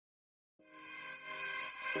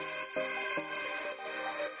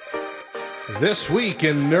This week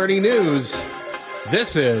in nerdy news,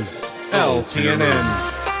 this is LTNN.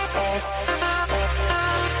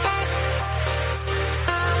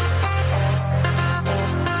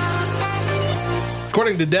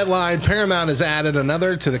 According to Deadline, Paramount has added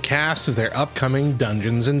another to the cast of their upcoming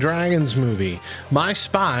Dungeons & Dragons movie. My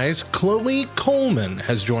Spy's Chloe Coleman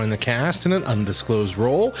has joined the cast in an undisclosed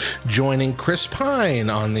role, joining Chris Pine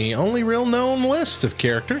on the only real known list of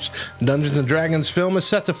characters. Dungeons & Dragons film is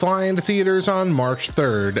set to fly into theaters on March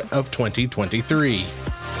 3rd of 2023.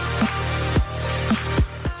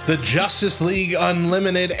 The Justice League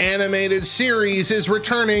Unlimited animated series is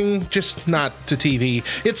returning, just not to TV.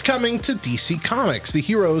 It's coming to DC Comics. The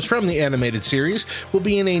heroes from the animated series will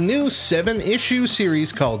be in a new 7-issue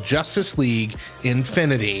series called Justice League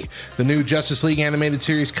Infinity. The new Justice League animated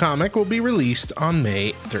series comic will be released on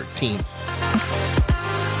May 13th.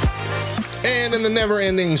 And in the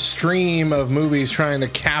never-ending stream of movies trying to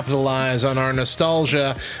capitalize on our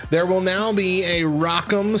nostalgia, there will now be a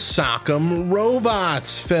Rock'em Sock'em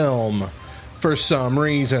Robots film. For some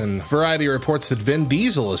reason, Variety reports that Vin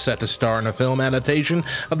Diesel is set to star in a film adaptation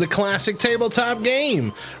of the classic tabletop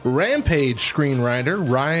game. Rampage screenwriter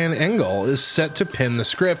Ryan Engel is set to pen the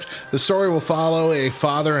script. The story will follow a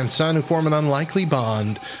father and son who form an unlikely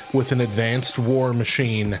bond with an advanced war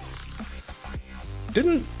machine.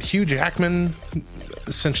 Didn't Hugh Jackman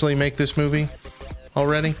essentially make this movie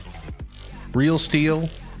already? Real Steel?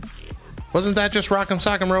 Wasn't that just Rock'em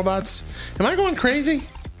Sock'em Robots? Am I going crazy?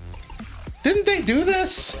 Didn't they do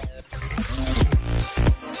this?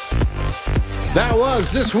 That was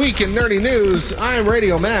This Week in Nerdy News. I'm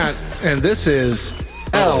Radio Matt, and this is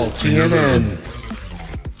LTNN.